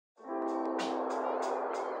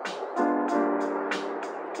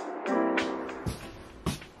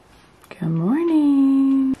Good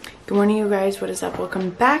morning. Good morning, you guys. What is up?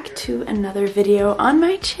 Welcome back to another video on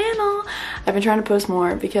my channel. I've been trying to post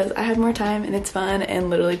more because I have more time and it's fun,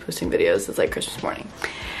 and literally posting videos is like Christmas morning.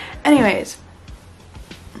 Anyways,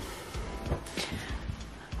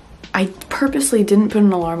 I purposely didn't put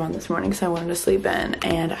an alarm on this morning because I wanted to sleep in,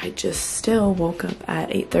 and I just still woke up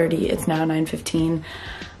at 8:30. It's now 9:15.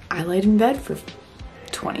 I laid in bed for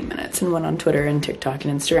 20 minutes and went on Twitter and TikTok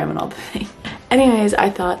and Instagram and all the things. Anyways, I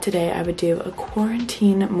thought today I would do a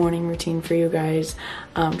quarantine morning routine for you guys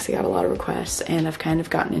because I got a lot of requests, and I've kind of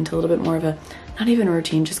gotten into a little bit more of a, not even a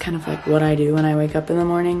routine, just kind of like what I do when I wake up in the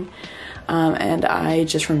morning. And I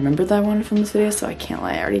just remembered that I wanted to film this video, so I can't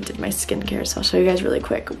lie, I already did my skincare, so I'll show you guys really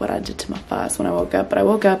quick what I did to my face when I woke up. But I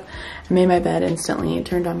woke up, I made my bed instantly,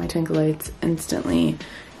 turned on my twinkle lights instantly,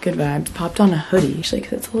 good vibes, popped on a hoodie actually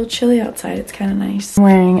because it's a little chilly outside. It's kind of nice. I'm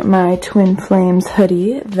wearing my Twin Flames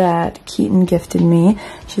hoodie that Keaton gifted me.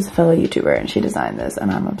 She's a fellow YouTuber and she designed this and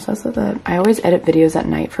I'm obsessed with it. I always edit videos at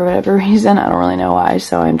night for whatever reason. I don't really know why,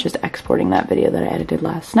 so I'm just exporting that video that I edited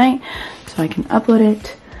last night so I can upload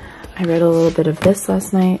it. I read a little bit of this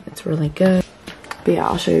last night. It's really good. But yeah,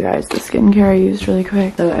 I'll show you guys the skincare I used really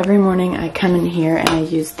quick. So every morning I come in here and I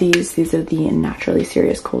use these. These are the Naturally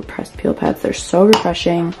Serious Cold Pressed Peel Pads. They're so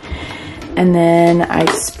refreshing. And then I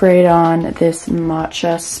sprayed on this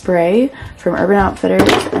matcha spray from Urban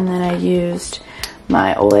Outfitters. And then I used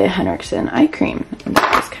my Ole Henriksen eye cream. And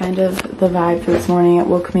that was kind of the vibe for this morning. It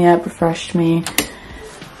woke me up, refreshed me.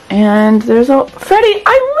 And there's a Freddie,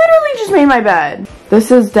 I literally just made my bed.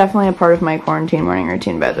 This is definitely a part of my quarantine morning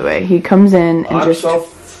routine, by the way. He comes in and I'm so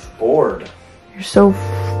bored. You're so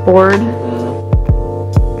bored?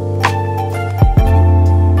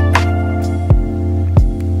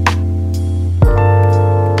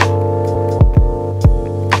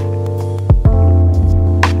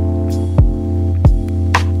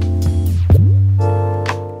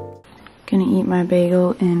 Gonna eat my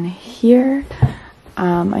bagel in here.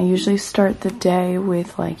 I usually start the day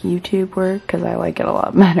with like YouTube work because I like it a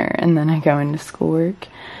lot better, and then I go into schoolwork.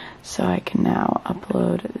 So I can now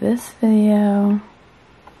upload this video.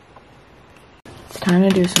 It's time to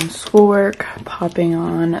do some schoolwork. Popping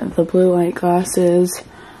on the blue light glasses.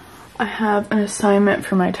 I have an assignment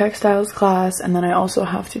for my textiles class, and then I also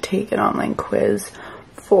have to take an online quiz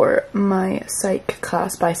for my psych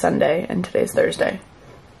class by Sunday, and today's Thursday.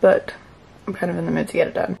 But I'm kind of in the mood to get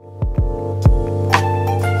it done.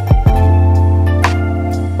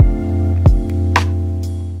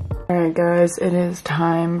 Alright guys, it is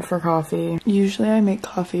time for coffee. Usually I make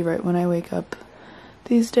coffee right when I wake up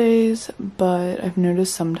these days, but I've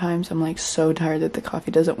noticed sometimes I'm like so tired that the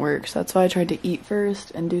coffee doesn't work. So that's why I tried to eat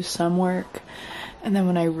first and do some work. And then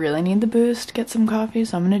when I really need the boost, get some coffee.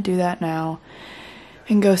 So I'm gonna do that now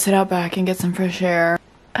and go sit out back and get some fresh air.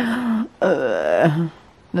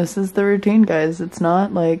 This is the routine, guys. It's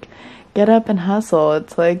not like get up and hustle.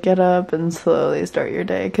 It's like get up and slowly start your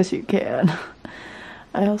day because you can.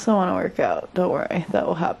 I also want to work out. Don't worry, that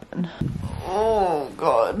will happen. Oh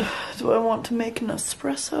god. Do I want to make an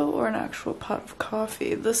espresso or an actual pot of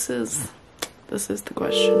coffee? This is the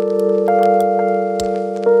question.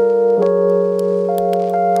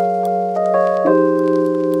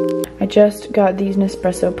 I just got these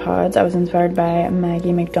Nespresso pods. I was inspired by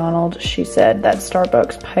Maggie McDonald. She said that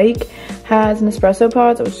Starbucks Pike has Nespresso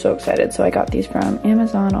pods. I was so excited, so I got these from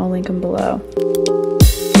Amazon. I'll link them below.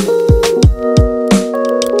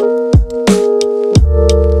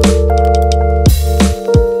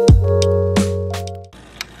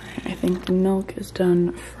 The milk is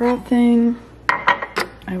done frothing.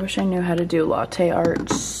 I wish I knew how to do latte art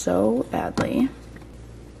so badly.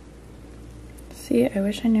 See, I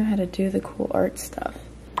wish I knew how to do the cool art stuff.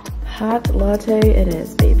 Hot latte it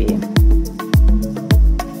is, baby.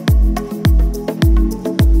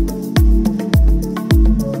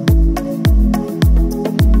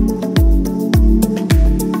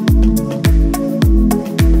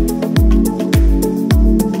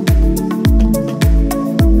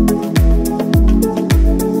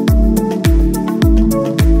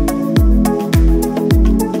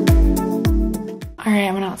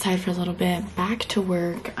 For a little bit, back to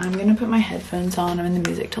work. I'm gonna put my headphones on. I'm in the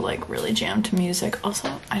music to like really jam to music. Also,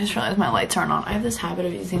 I just realized my lights aren't on. I have this habit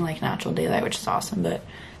of using like natural daylight, which is awesome, but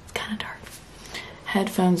it's kind of dark.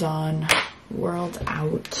 Headphones on, world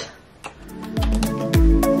out.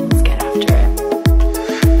 Let's get after it.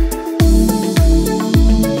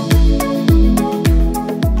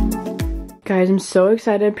 Guys, I'm so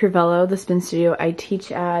excited. Purvello, the spin studio I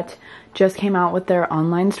teach at, just came out with their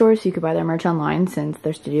online store, so you could buy their merch online since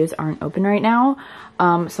their studios aren't open right now.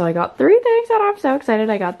 So I got 3 things and I'm so excited.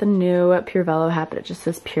 I got the new Pure Velo hat, but it just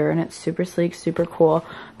says Pure and it's super sleek, super cool.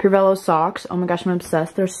 Pure Velo socks. Oh my gosh, I'm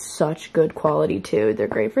obsessed. They're such good quality too. They're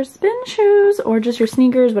great for spin shoes or just your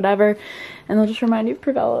sneakers, whatever. And they'll just remind you of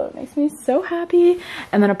Pure Velo. It makes me so happy.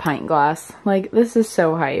 And then a pint glass. Like, this is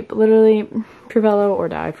so hype. Literally, Pure Velo or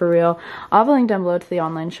die, for real. I'll have a link down below to the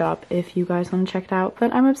online shop if you guys want to check it out.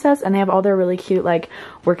 But I'm obsessed. And they have all their really cute, like,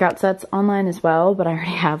 workout sets online as well. But I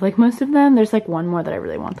already have, like, most of them. There's, like, one more that I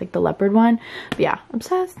really want, like the leopard one. But yeah,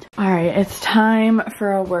 obsessed. Alright, it's time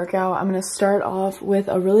for a workout. I'm going to start off with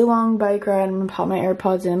a really long bike ride. I'm going to pop my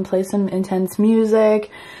AirPods in, play some intense music,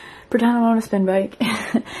 pretend I'm on a spin bike,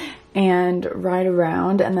 and ride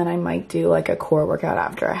around. And then I might do, like, a core workout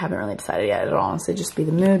after. I haven't really decided yet. It'll honestly just be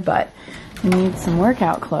the mood, but I need some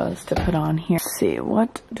workout clothes to put on here. Let's see,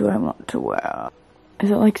 what do I want to wear? Is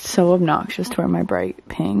it, like, so obnoxious to wear my bright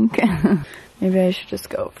pink? Maybe I should just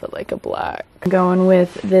go for, like, a black. I'm going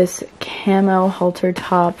with this camo halter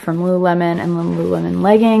top from Lululemon and Lululemon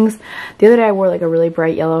leggings. The other day I wore, like, a really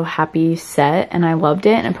bright yellow happy set and I loved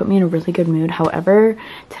it and it put me in a really good mood. However,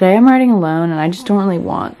 today I'm riding alone and I just don't really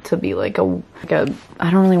want to be, like, I don't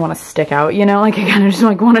really want to stick out, you know? Like, I kind of just,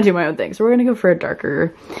 like, want to do my own thing. So we're gonna go for a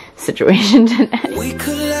darker situation today. We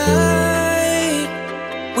collide,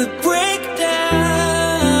 we break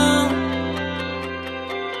down,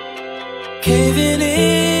 caving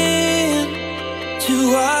in to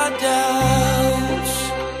our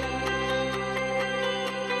doubts,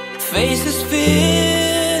 faces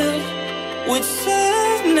filled with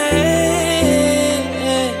sadness.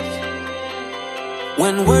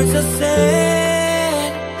 When words are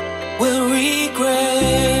said, we'll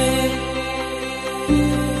regret.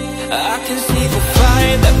 I can see the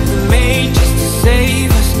fire that we made just to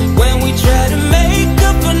save us. When we try to make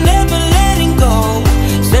up for never letting go,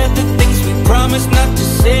 said the things we promised not to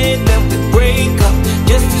say, then we break up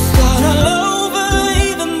just to start all over,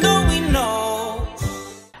 even though we know.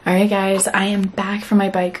 Alright guys, I am back from my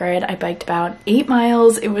bike ride. I biked about 8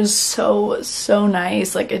 miles. It was so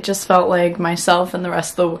nice. Like, it just felt like myself and the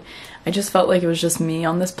rest of the I just felt like it was just me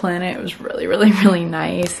on this planet. It was really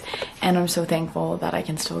nice, and I'm so thankful that I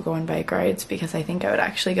can still go on bike rides because I think I would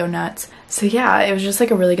actually go nuts. So yeah, it was just like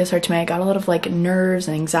a really good start to me. I got a lot of like nerves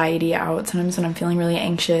and anxiety out. Sometimes when I'm feeling really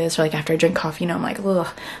anxious or like after I drink coffee, you know, I'm like, ugh.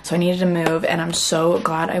 So I needed to move, and I'm so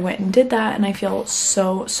glad I went and did that, and I feel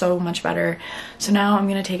so much better. So now I'm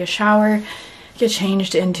gonna take a shower, get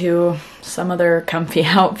changed into some other comfy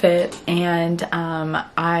outfit, and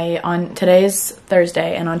on today's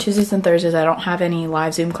Thursday, and on Tuesdays and Thursdays I don't have any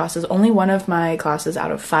live Zoom classes. Only one of my classes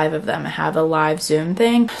out of 5 of them have a live Zoom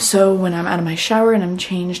thing. So when I'm out of my shower and I'm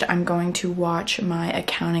changed, I'm going to watch my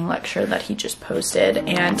accounting lecture that he just posted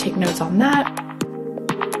and take notes on that.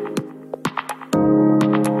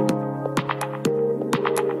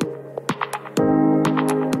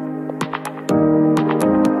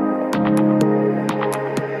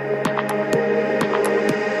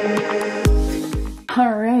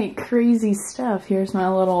 Alright, crazy stuff. Here's my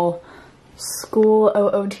little school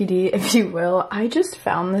OOTD, if you will. I just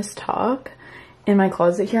found this top in my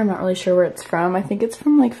closet here. I'm not really sure where it's from. I think it's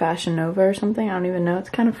from like Fashion Nova or something. I don't even know. It's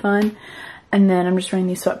kind of fun. And then I'm just wearing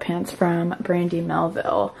these sweatpants from Brandy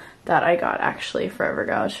Melville that I got actually forever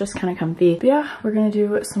ago. It's just kind of comfy. But yeah, we're gonna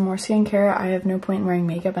do some more skincare. I have no point in wearing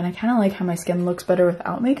makeup, and I kind of like how my skin looks better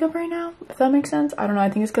without makeup right now, if that makes sense. I don't know,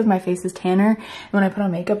 I think it's because my face is tanner, and when I put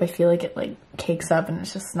on makeup I feel like it like cakes up and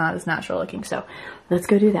it's just not as natural looking. So let's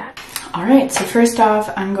go do that. Alright, so first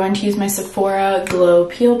off, I'm going to use my Sephora Glow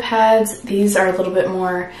Peel Pads. These are a little bit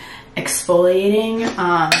more exfoliating,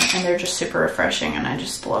 and they're just super refreshing, and I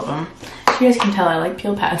just love them. As you guys can tell, I like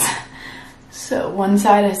peel pads. So one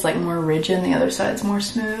side is like more rigid and the other side's more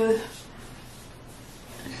smooth.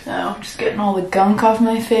 So just getting all the gunk off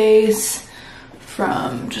my face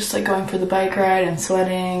from just like going for the bike ride and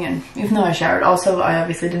sweating, and even though I showered. Also, I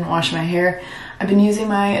obviously didn't wash my hair. I've been using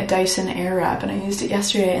my Dyson Airwrap, and I used it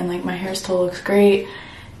yesterday, and like my hair still looks great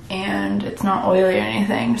and it's not oily or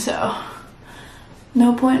anything, so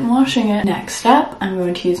no point in washing it. Next up, I'm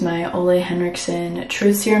going to use my Ole Henriksen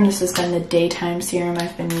Truth Serum. This has been the daytime serum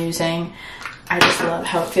I've been using. I just love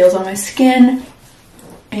how it feels on my skin,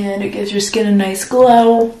 and it gives your skin a nice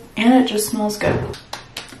glow, and it just smells good.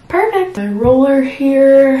 Perfect. My roller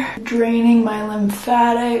here, draining my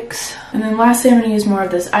lymphatics. And then lastly, I'm going to use more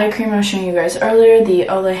of this eye cream I was showing you guys earlier, the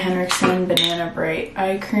Ole Henriksen Banana Bright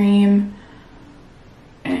Eye Cream.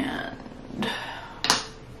 And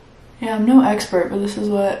yeah, Yeah, I'm no expert, but this is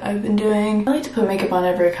what I've been doing. I like to put makeup on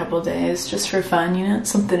every couple of days just for fun, you know,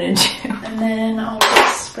 it's something to do. And then I'll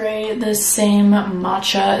just spray the same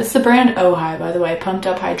matcha. It's the brand Ohai, by the way, Pumped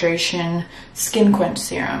Up Hydration Skin Quench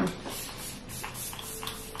Serum.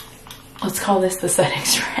 Let's call this the setting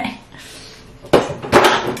spray.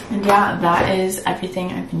 And yeah, that is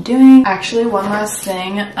everything I've been doing. Actually, one last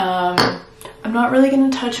thing. I'm not really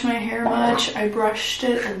going to touch my hair much. I brushed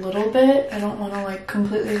it a little bit. I don't want to like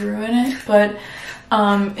completely ruin it, but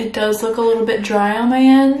it does look a little bit dry on my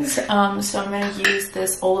ends. So I'm going to use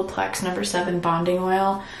this Olaplex No. 7 bonding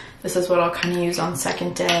oil. This is what I'll kind of use on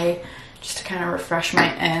second day just to kind of refresh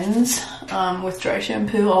my ends with dry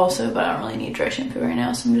shampoo also, but I don't really need dry shampoo right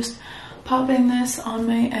now. So I'm just popping this on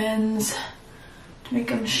my ends to make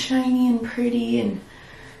them shiny and pretty, and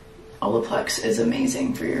Olaplex is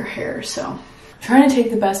amazing for your hair, so I'm trying to take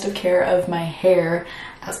the best of care of my hair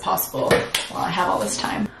as possible while I have all this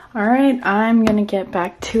time. All right, I'm gonna get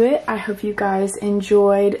back to it. I hope you guys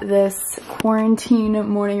enjoyed this quarantine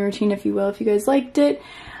morning routine, if you will. If you guys liked it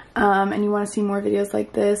and you want to see more videos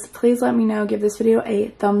like this, please let me know. Give this video a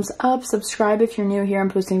thumbs up. Subscribe if you're new here. I'm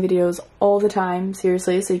posting videos all the time,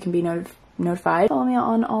 seriously, so you can be notified. Follow me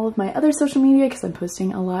on all of my other social media because I'm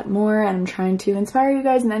posting a lot more and I'm trying to inspire you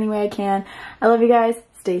guys in any way I can. I love you guys.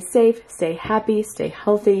 Stay safe, stay happy, stay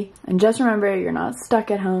healthy, and just remember, you're not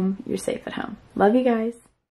stuck at home, you're safe at home. Love you guys.